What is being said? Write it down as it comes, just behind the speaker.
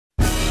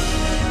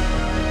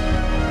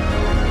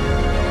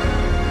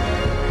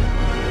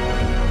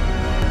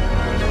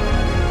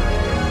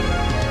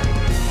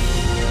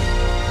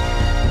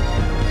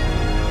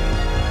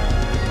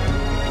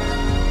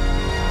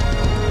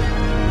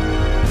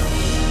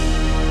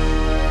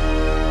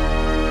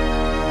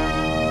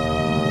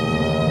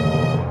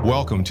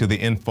Welcome to the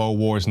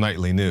INFOWARS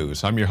Nightly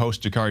News. I'm your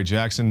host, Jakari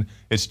Jackson.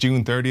 It's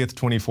June 30th,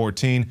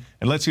 2014,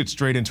 and let's get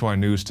straight into our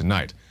news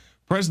tonight.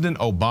 President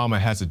Obama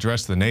has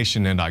addressed the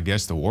nation, and I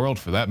guess the world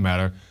for that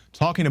matter,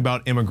 talking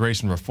about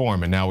immigration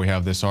reform, and now we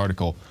have this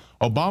article.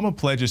 Obama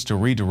pledges to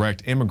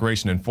redirect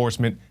immigration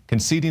enforcement,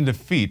 conceding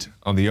defeat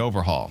on the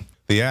overhaul.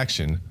 The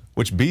action,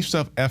 which beefs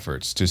up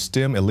efforts to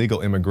stem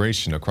illegal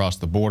immigration across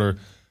the border,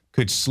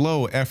 could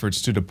slow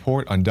efforts to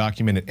deport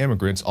undocumented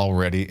immigrants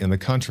already in the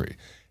country,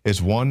 is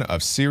one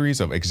of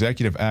series of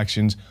executive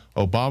actions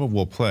Obama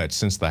will pledge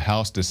since the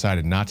House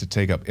decided not to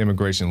take up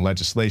immigration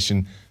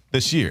legislation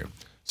this year.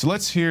 So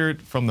let's hear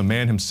it from the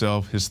man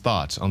himself, his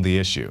thoughts on the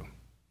issue.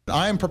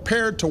 I am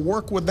prepared to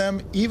work with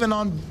them even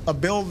on a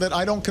bill that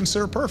I don't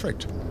consider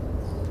perfect.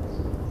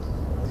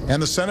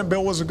 And the Senate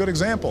bill was a good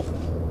example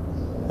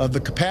of the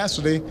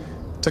capacity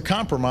to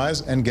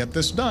compromise and get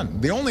this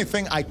done. The only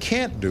thing I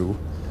can't do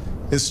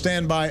is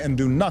stand by and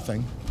do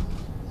nothing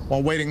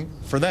while waiting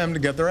for them to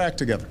get their act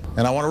together.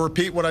 And I want to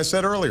repeat what I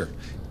said earlier.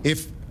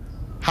 If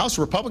House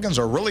Republicans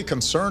are really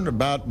concerned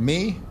about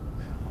me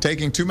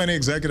taking too many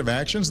executive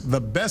actions,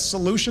 the best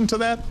solution to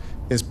that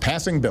is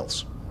passing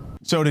bills.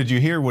 So did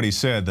you hear what he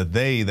said? The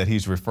they that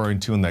he's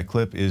referring to in that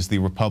clip is the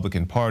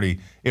Republican Party.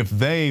 If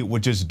they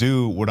would just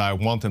do what I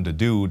want them to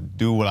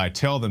do what I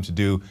tell them to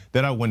do,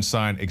 then I wouldn't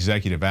sign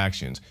executive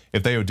actions.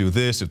 If they would do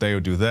this, if they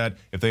would do that,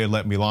 if they would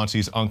let me launch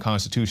these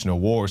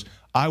unconstitutional wars,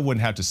 I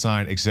wouldn't have to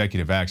sign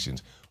executive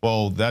actions.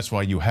 Well, that's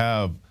why you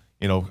have,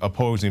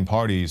 opposing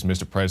parties,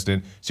 Mr.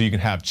 President, so you can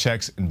have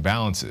checks and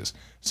balances.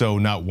 So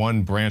not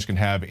one branch can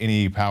have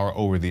any power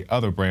over the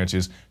other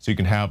branches, so you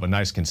can have a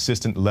nice,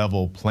 consistent,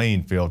 level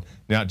playing field,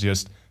 not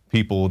just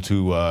people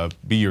to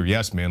be your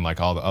yes men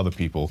like all the other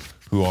people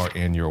who are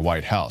in your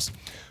White House.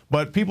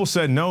 But people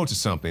said no to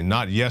something,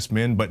 not yes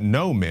men, but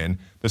no men.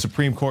 The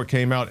Supreme Court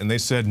came out and they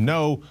said,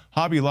 no,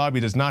 Hobby Lobby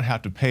does not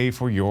have to pay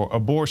for your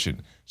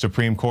abortion.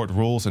 Supreme Court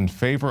rules in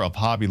favor of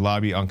Hobby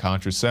Lobby on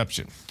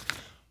contraception.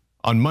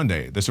 On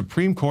Monday, the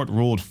Supreme Court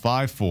ruled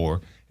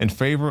 5-4 in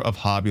favor of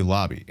Hobby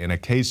Lobby in a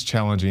case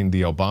challenging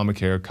the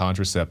Obamacare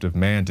contraceptive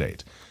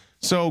mandate.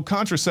 So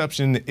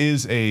contraception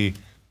is a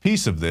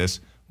piece of this,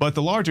 but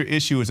the larger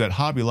issue is that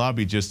Hobby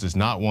Lobby just does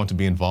not want to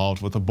be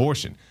involved with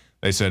abortion.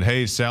 They said,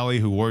 hey, Sally,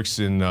 who works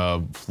in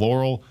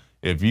Floral,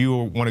 if you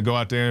want to go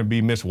out there and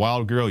be Miss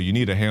Wild Girl, you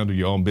need to handle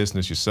your own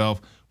business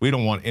yourself. We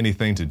don't want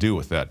anything to do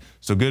with that.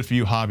 So good for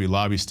you, Hobby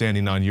Lobby,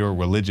 standing on your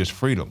religious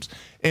freedoms.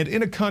 And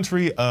in a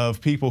country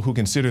of people who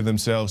consider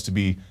themselves to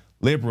be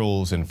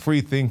liberals and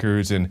free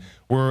thinkers and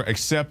were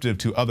acceptive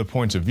to other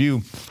points of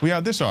view, we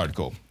have this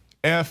article.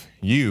 F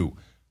you.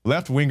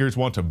 Left-wingers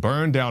want to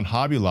burn down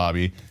Hobby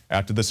Lobby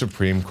after the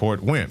Supreme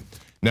Court win.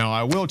 Now,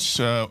 I will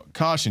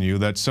caution you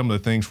that some of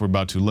the things we're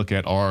about to look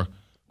at are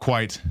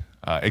quite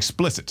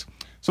explicit.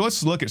 So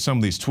let's look at some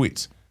of these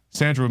tweets.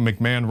 Sandra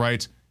McMahon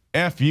writes,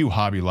 F you,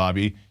 Hobby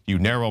Lobby, you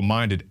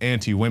narrow-minded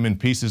anti-women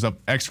pieces of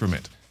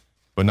excrement.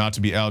 But not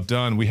to be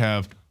outdone, we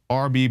have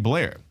R.B.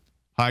 Blair.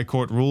 High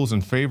Court rules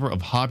in favor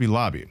of Hobby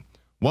Lobby.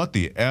 What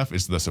the F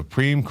is the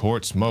Supreme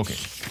Court smoking?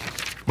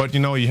 But,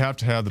 you have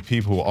to have the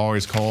people who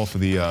always call for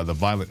the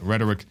violent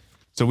rhetoric.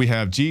 So we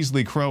have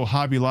Jeesley Crow,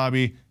 Hobby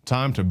Lobby,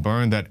 time to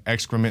burn that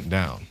excrement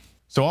down.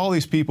 So all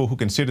these people who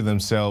consider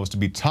themselves to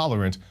be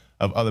tolerant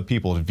of other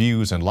people's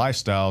views and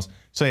lifestyles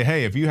say,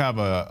 hey, if you have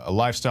a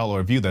lifestyle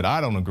or a view that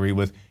I don't agree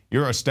with,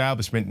 your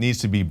establishment needs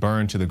to be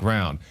burned to the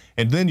ground.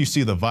 And then you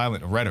see the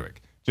violent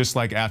rhetoric. Just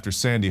like after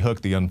Sandy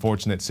Hook, the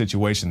unfortunate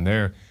situation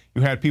there,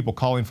 you had people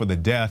calling for the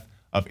death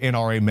of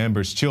NRA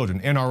members' children.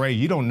 NRA,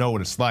 you don't know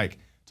what it's like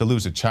to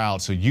lose a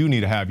child, so you need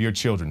to have your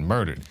children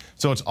murdered.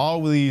 So it's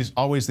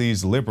always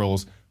these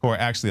liberals who are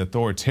actually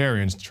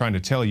authoritarians trying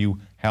to tell you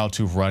how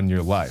to run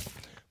your life.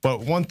 But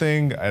one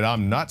thing that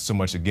I'm not so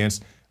much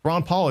against,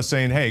 Ron Paul is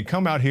saying, hey,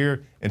 come out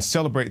here and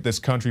celebrate this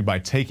country by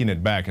taking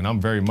it back. And I'm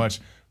very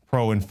much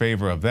pro in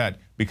favor of that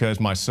because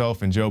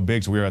myself and Joe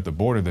Biggs, we were at the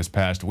border this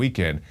past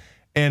weekend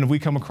and we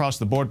come across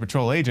the Border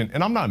Patrol agent.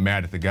 And I'm not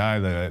mad at the guy,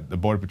 the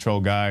Border Patrol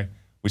guy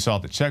we saw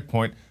at the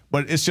checkpoint,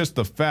 but it's just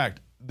the fact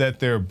that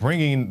they're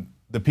bringing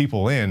the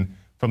people in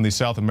from these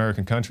South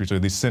American countries or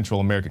these Central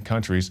American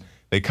countries.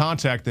 They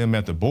contact them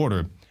at the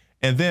border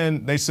and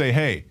then they say,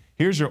 hey,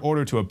 here's your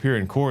order to appear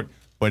in court,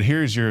 but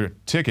here's your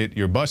ticket,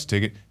 your bus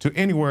ticket, to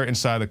anywhere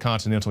inside the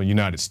continental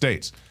United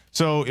States.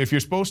 So if you're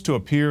supposed to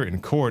appear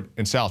in court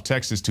in South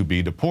Texas to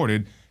be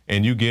deported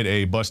and you get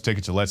a bus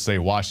ticket to, let's say,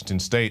 Washington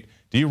State,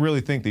 do you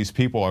really think these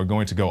people are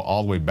going to go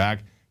all the way back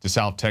to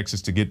South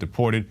Texas to get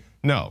deported?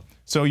 No.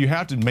 So you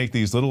have to make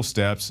these little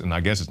steps, and I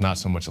guess it's not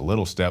so much a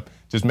little step,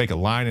 just make a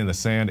line in the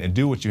sand and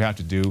do what you have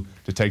to do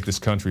to take this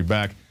country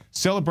back.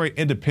 Celebrate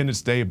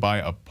Independence Day by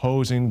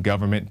opposing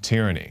government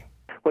tyranny.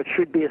 What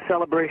should be a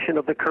celebration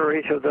of the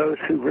courage of those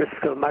who risk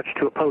so much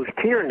to oppose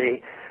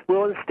tyranny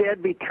will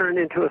instead be turned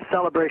into a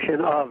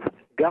celebration of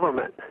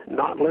government,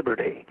 not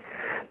liberty.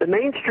 The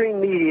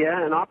mainstream media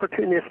and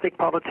opportunistic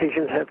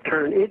politicians have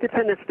turned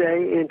Independence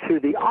Day into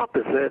the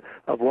opposite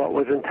of what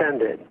was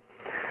intended.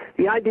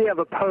 The idea of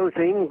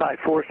opposing, by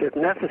force if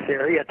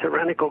necessary, a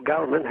tyrannical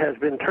government has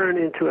been turned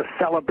into a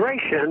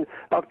celebration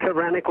of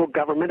tyrannical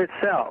government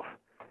itself.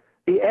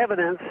 The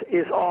evidence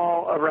is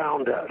all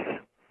around us.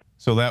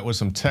 So that was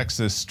some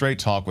Texas straight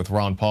talk with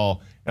Ron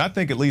Paul. And I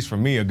think, at least for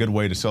me, a good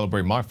way to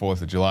celebrate my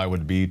 4th of July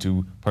would be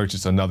to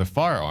purchase another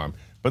firearm.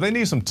 But they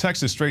need some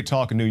Texas straight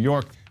talk in New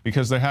York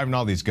because they're having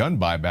all these gun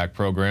buyback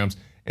programs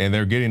and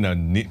they're getting a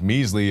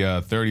measly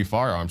 30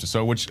 firearms or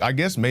so, which I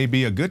guess may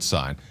be a good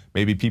sign.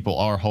 Maybe people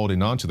are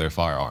holding on to their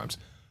firearms.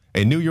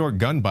 A New York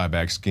gun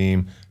buyback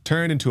scheme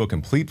turned into a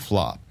complete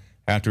flop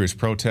after it's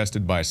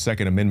protested by a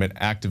Second Amendment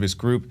activist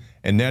group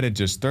and netted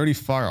just 30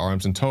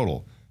 firearms in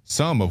total,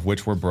 some of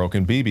which were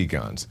broken BB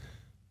guns.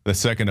 The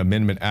Second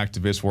Amendment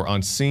activists were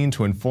on scene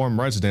to inform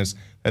residents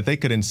that they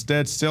could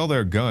instead sell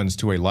their guns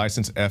to a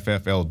licensed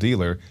FFL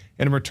dealer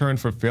in return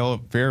for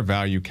fair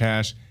value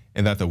cash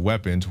and that the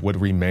weapons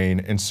would remain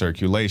in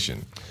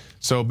circulation.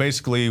 So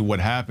basically what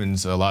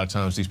happens, a lot of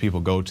times these people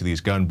go to these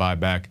gun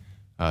buyback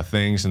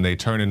things and they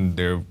turn in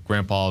their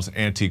grandpa's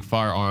antique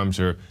firearms,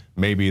 or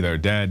maybe their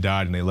dad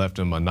died and they left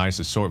them a nice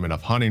assortment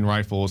of hunting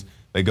rifles.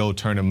 They go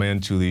turn them in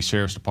to the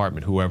sheriff's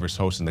department, whoever's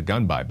hosting the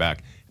gun buyback,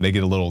 and they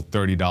get a little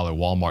 $30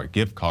 Walmart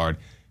gift card.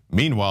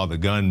 Meanwhile, the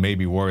gun may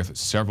be worth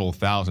several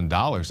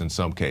 $1,000s in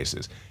some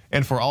cases.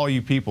 And for all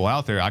you people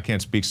out there, I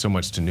can't speak so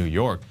much to New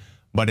York,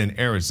 but in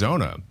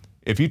Arizona,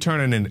 if you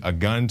turn in a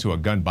gun to a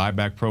gun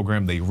buyback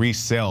program, they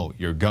resell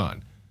your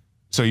gun.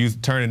 So you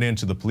turn it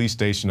into the police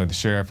station or the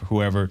sheriff or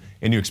whoever,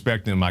 and you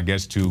expect them, I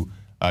guess, to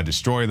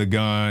destroy the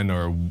gun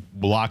or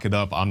lock it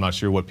up. I'm not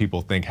sure what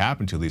people think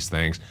happened to these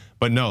things,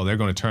 but no, they're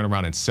going to turn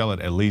around and sell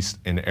it, at least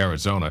in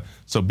Arizona.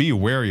 So be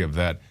wary of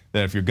that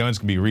if your guns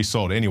can be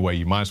resold anyway,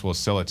 you might as well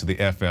sell it to the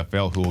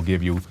FFL, who will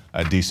give you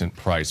a decent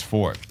price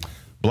for it.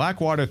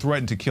 Blackwater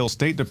threatened to kill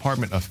State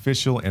Department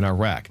official in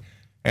Iraq.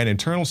 An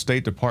internal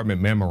State Department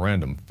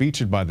memorandum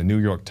featured by the New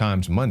York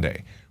Times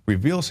Monday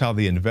reveals how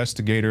the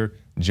investigator,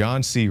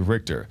 John C.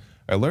 Richter,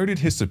 alerted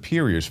his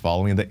superiors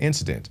following the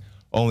incident,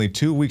 only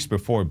 2 weeks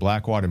before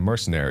Blackwater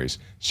mercenaries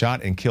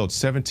shot and killed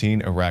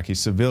 17 Iraqi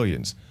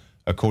civilians.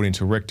 According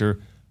to Richter,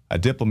 a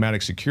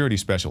diplomatic security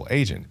special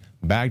agent,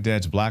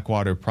 Baghdad's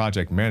Blackwater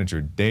project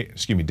manager,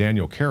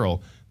 Daniel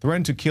Carroll,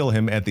 threatened to kill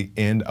him at the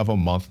end of a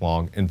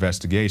month-long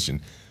investigation.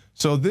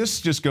 So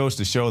this just goes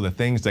to show the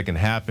things that can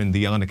happen,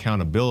 the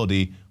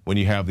unaccountability when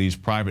you have these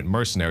private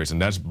mercenaries.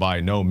 And that's by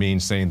no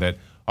means saying that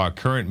our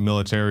current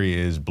military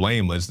is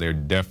blameless. They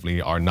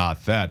definitely are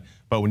not that.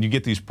 But when you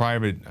get these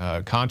private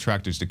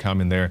contractors to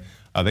come in there,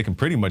 they can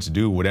pretty much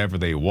do whatever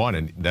they want.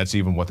 And that's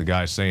even what the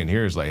guy's saying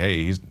here is like,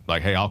 hey, he's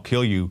like, hey, I'll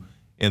kill you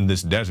in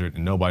this desert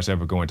and nobody's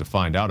ever going to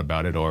find out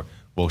about it, or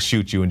we'll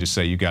shoot you and just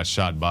say you got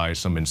shot by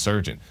some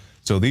insurgent.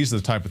 So these are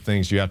the type of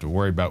things you have to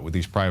worry about with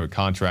these private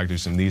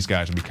contractors, and these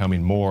guys are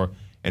becoming more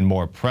and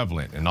more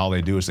prevalent. And all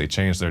they do is they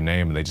change their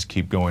name and they just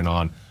keep going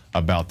on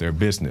about their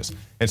business.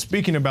 And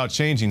speaking about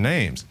changing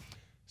names,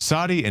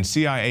 Saudi and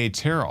CIA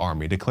terror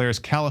army declares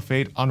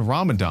caliphate on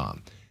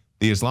Ramadan.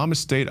 The Islamic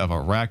State of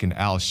Iraq and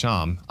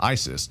al-Sham,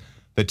 ISIS,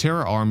 the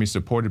terror army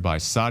supported by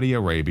Saudi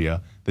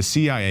Arabia, the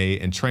CIA,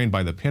 and trained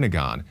by the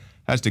Pentagon,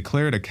 has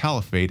declared a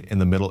caliphate in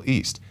the Middle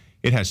East.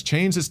 It has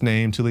changed its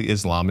name to the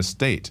Islamic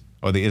State,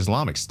 or the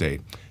Islamic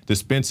State,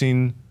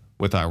 dispensing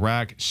with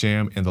Iraq,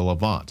 Sham, and the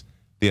Levant.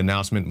 The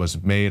announcement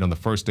was made on the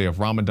first day of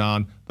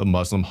Ramadan, the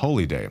Muslim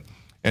holy day.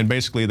 And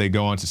basically they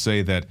go on to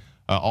say that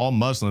all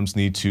Muslims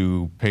need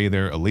to pay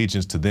their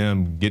allegiance to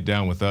them, get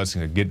down with us,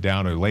 and get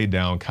down or lay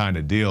down kind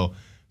of deal.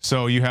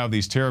 So you have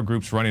these terror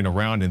groups running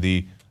around, and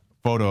the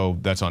photo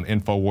that's on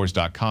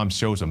INFOWARS.com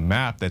shows a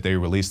map that they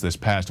released this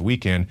past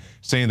weekend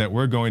saying that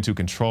we're going to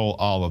control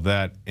all of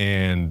that.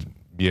 And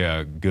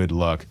yeah, good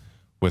luck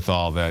with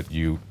all that,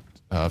 you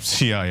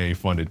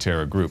CIA-funded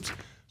terror groups.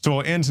 So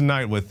we'll end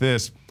tonight with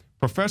this.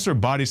 Professor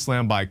body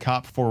slammed by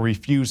cop for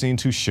refusing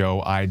to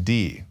show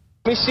ID.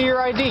 Let me see your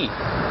ID,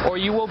 or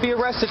you will be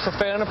arrested for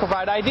failing to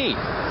provide ID.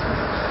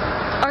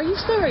 Are you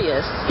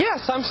serious?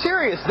 Yes, I'm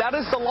serious. That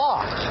is the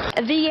law.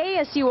 The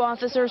ASU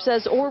officer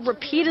says Orr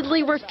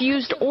repeatedly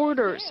refused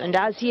orders, and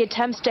as he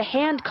attempts to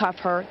handcuff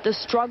her, the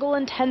struggle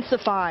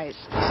intensifies.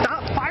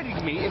 Stop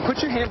fighting me and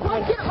put your hand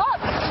behind Get up!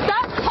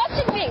 Stop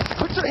touching me!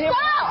 Put your hand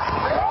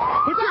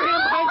Stop! Put your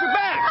hand behind your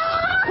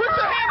back! Put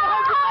your hand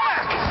behind your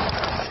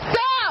back!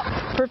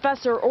 Stop!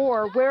 Professor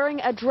Orr,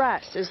 wearing a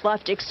dress, is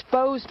left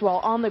exposed while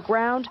on the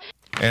ground.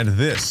 And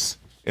this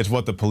is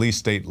what the police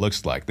state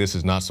looks like. This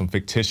is not some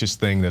fictitious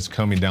thing that's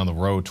coming down the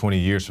road 20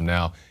 years from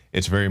now.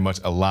 It's very much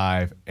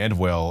alive and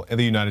well in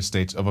the United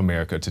States of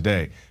America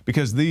today,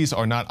 because these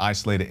are not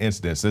isolated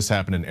incidents. This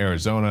happened in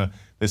Arizona.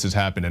 This has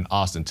happened in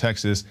Austin,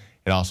 Texas.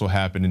 It also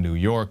happened in New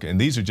York. And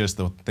these are just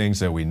the things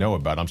that we know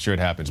about. I'm sure it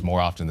happens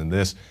more often than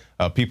this.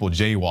 People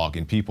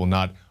jaywalking, people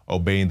not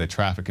obeying the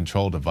traffic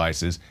control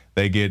devices.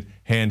 They get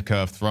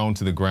handcuffed, thrown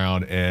to the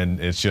ground, and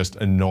it's just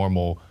a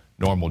normal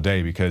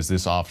day because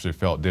this officer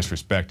felt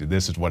disrespected.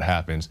 This is what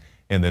happens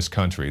in this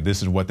country.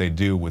 This is what they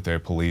do with their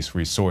police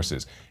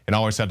resources. And I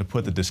always have to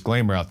put the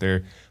disclaimer out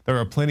there. There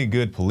are plenty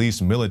good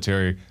police,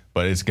 military,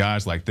 but it's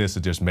guys like this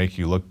that just make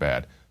you look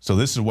bad. So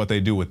this is what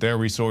they do with their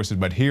resources.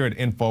 But here at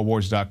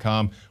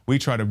INFOWARS.com, we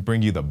try to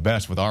bring you the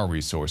best with our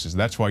resources.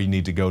 That's why you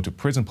need to go to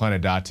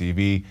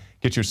PrisonPlanet.tv,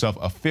 get yourself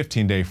a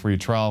 15-day free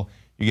trial.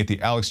 You get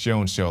the Alex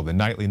Jones Show, the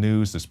nightly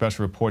news, the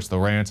special reports, the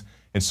rants,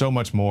 and so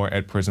much more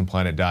at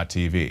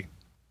PrisonPlanet.tv.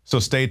 So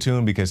stay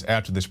tuned, because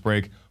after this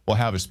break, we'll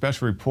have a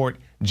special report.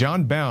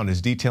 John Bound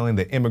is detailing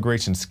the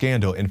immigration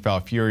scandal in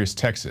Falfurrias,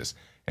 Texas.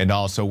 And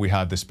also we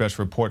have the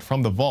special report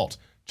from the Vault,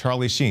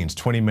 Charlie Sheen's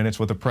 20 Minutes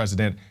with the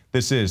President.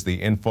 This is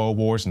the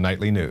INFOWARS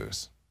Nightly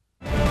News.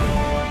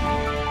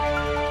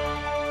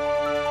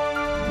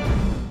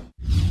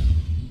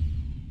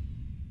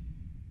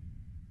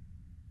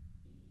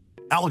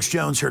 Alex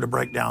Jones here to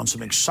break down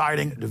some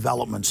exciting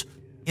developments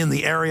in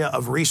the area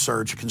of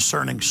research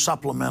concerning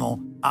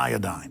supplemental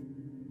iodine.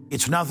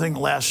 It's nothing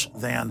less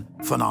than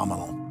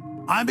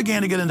phenomenal. I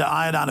began to get into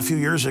iodine a few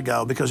years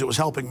ago because it was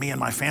helping me and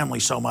my family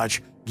so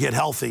much get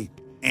healthy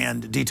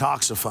and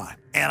detoxify.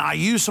 And I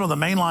used some of the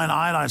mainline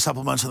iodine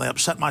supplements, and they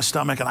upset my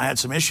stomach, and I had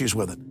some issues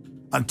with it.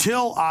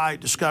 Until I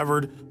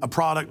discovered a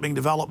product being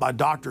developed by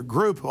Dr.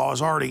 Group, who I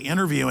was already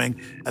interviewing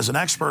as an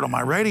expert on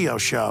my radio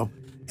show,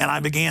 and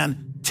I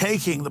began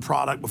taking the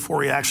product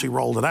before he actually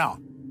rolled it out.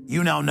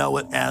 You now know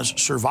it as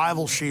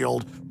Survival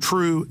Shield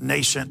True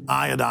Nascent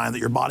Iodine that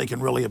your body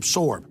can really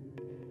absorb.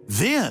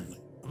 Then,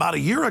 about a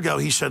year ago,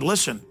 he said,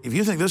 listen, if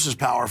you think this is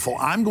powerful,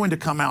 I'm going to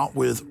come out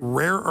with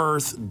rare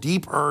earth,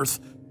 deep earth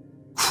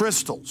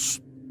crystals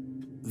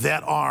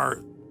that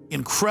are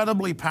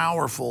incredibly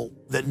powerful,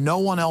 that no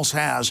one else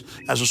has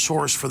as a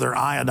source for their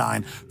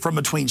iodine, from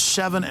between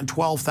 7,000 and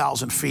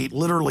 12,000 feet,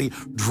 literally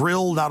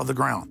drilled out of the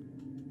ground.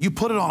 You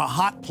put it on a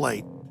hot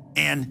plate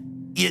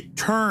and it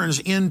turns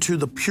into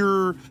the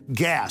pure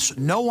gas.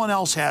 No one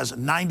else has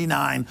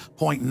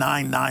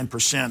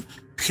 99.99%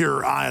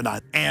 pure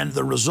iodine. And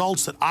the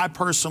results that I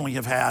personally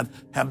have had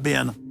have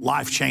been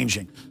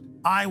life-changing.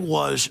 I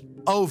was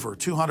over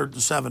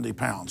 270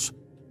 pounds.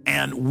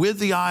 And with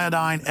the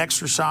iodine,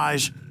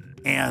 exercise,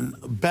 and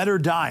better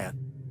diet,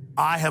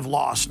 I have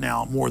lost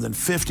now more than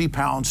 50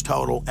 pounds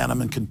total, and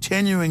I'm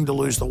continuing to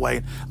lose the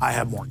weight. I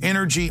have more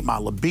energy, my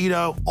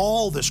libido,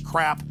 all this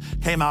crap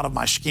came out of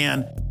my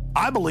skin.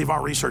 I believe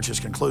our research is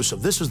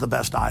conclusive. This is the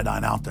best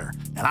iodine out there.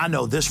 And I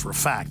know this for a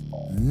fact.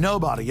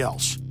 Nobody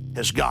else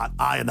has got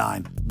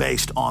iodine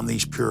based on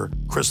these pure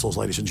crystals,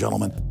 ladies and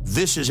gentlemen.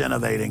 This is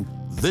innovating.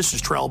 This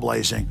is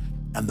trailblazing.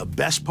 And the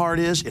best part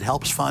is it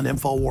helps fund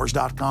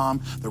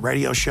INFOWARS.com, the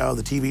radio show,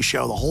 the TV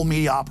show, the whole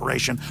media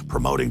operation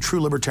promoting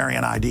true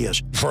libertarian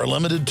ideas. For a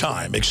limited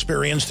time,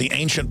 experience the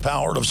ancient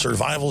power of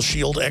Survival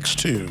Shield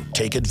X2.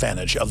 Take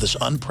advantage of this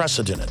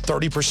unprecedented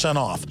 30%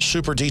 off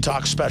Super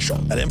Detox Special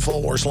at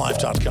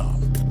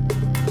INFOWARSLife.com.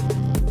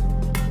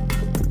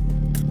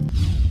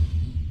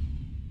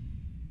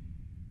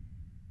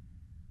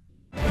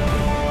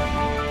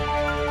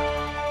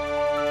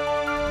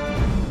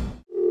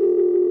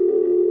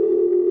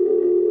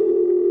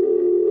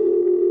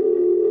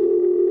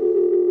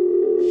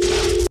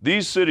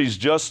 These cities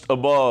just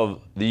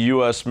above the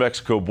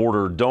U.S.-Mexico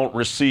border don't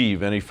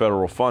receive any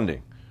federal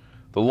funding.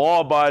 The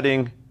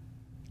law-abiding,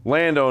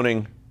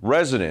 landowning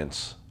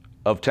residents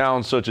of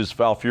towns such as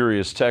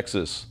Falfurrias,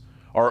 Texas,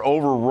 are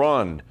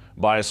overrun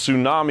by a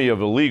tsunami of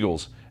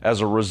illegals as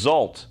a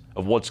result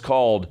of what's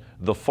called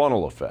the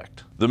funnel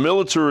effect. The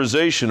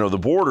militarization of the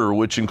border,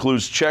 which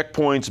includes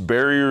checkpoints,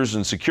 barriers,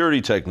 and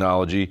security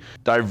technology,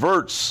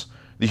 diverts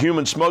the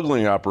human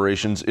smuggling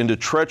operations into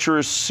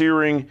treacherous,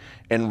 searing,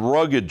 and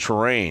rugged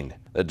terrain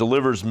that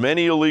delivers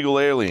many illegal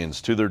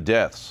aliens to their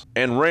deaths.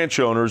 And ranch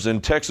owners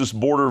and Texas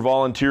border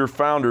volunteer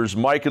founders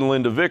Mike and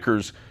Linda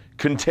Vickers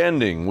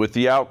contending with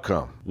the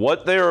outcome.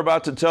 What they are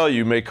about to tell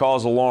you may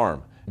cause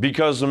alarm,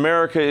 because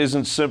America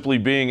isn't simply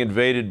being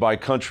invaded by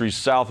countries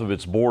south of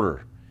its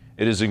border.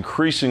 It is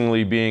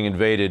increasingly being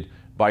invaded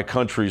by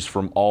countries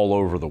from all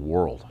over the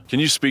world.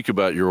 Can you speak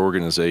about your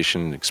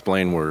organization,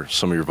 explain where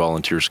some of your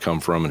volunteers come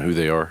from and who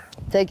they are?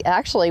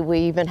 Actually, we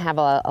even have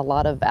a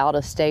lot of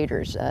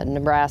out-of-staters,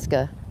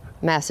 Nebraska,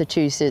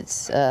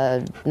 Massachusetts,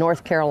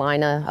 North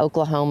Carolina,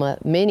 Oklahoma,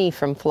 many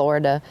from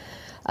Florida.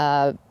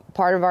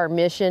 Part of our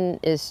mission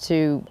is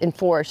to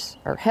enforce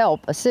or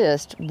help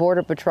assist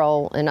Border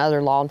Patrol and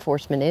other law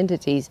enforcement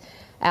entities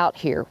out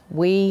here.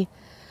 We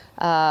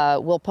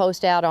will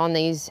post out on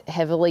these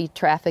heavily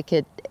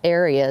trafficked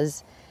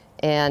areas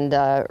and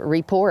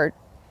report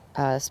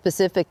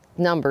specific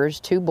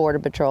numbers to Border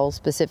Patrol,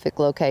 specific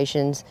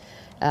locations,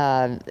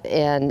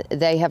 and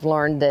they have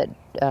learned that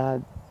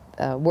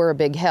we're a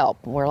big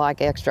help. We're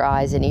like extra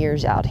eyes and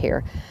ears out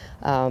here.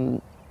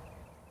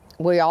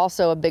 We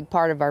also, a big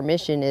part of our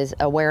mission is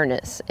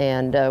awareness,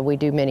 and we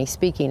do many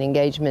speaking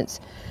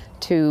engagements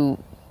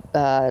to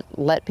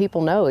let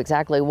people know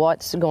exactly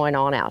what's going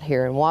on out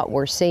here and what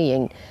we're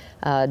seeing,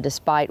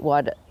 despite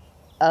what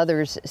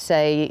others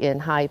say in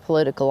high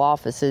political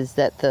offices,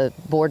 that the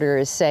border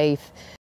is safe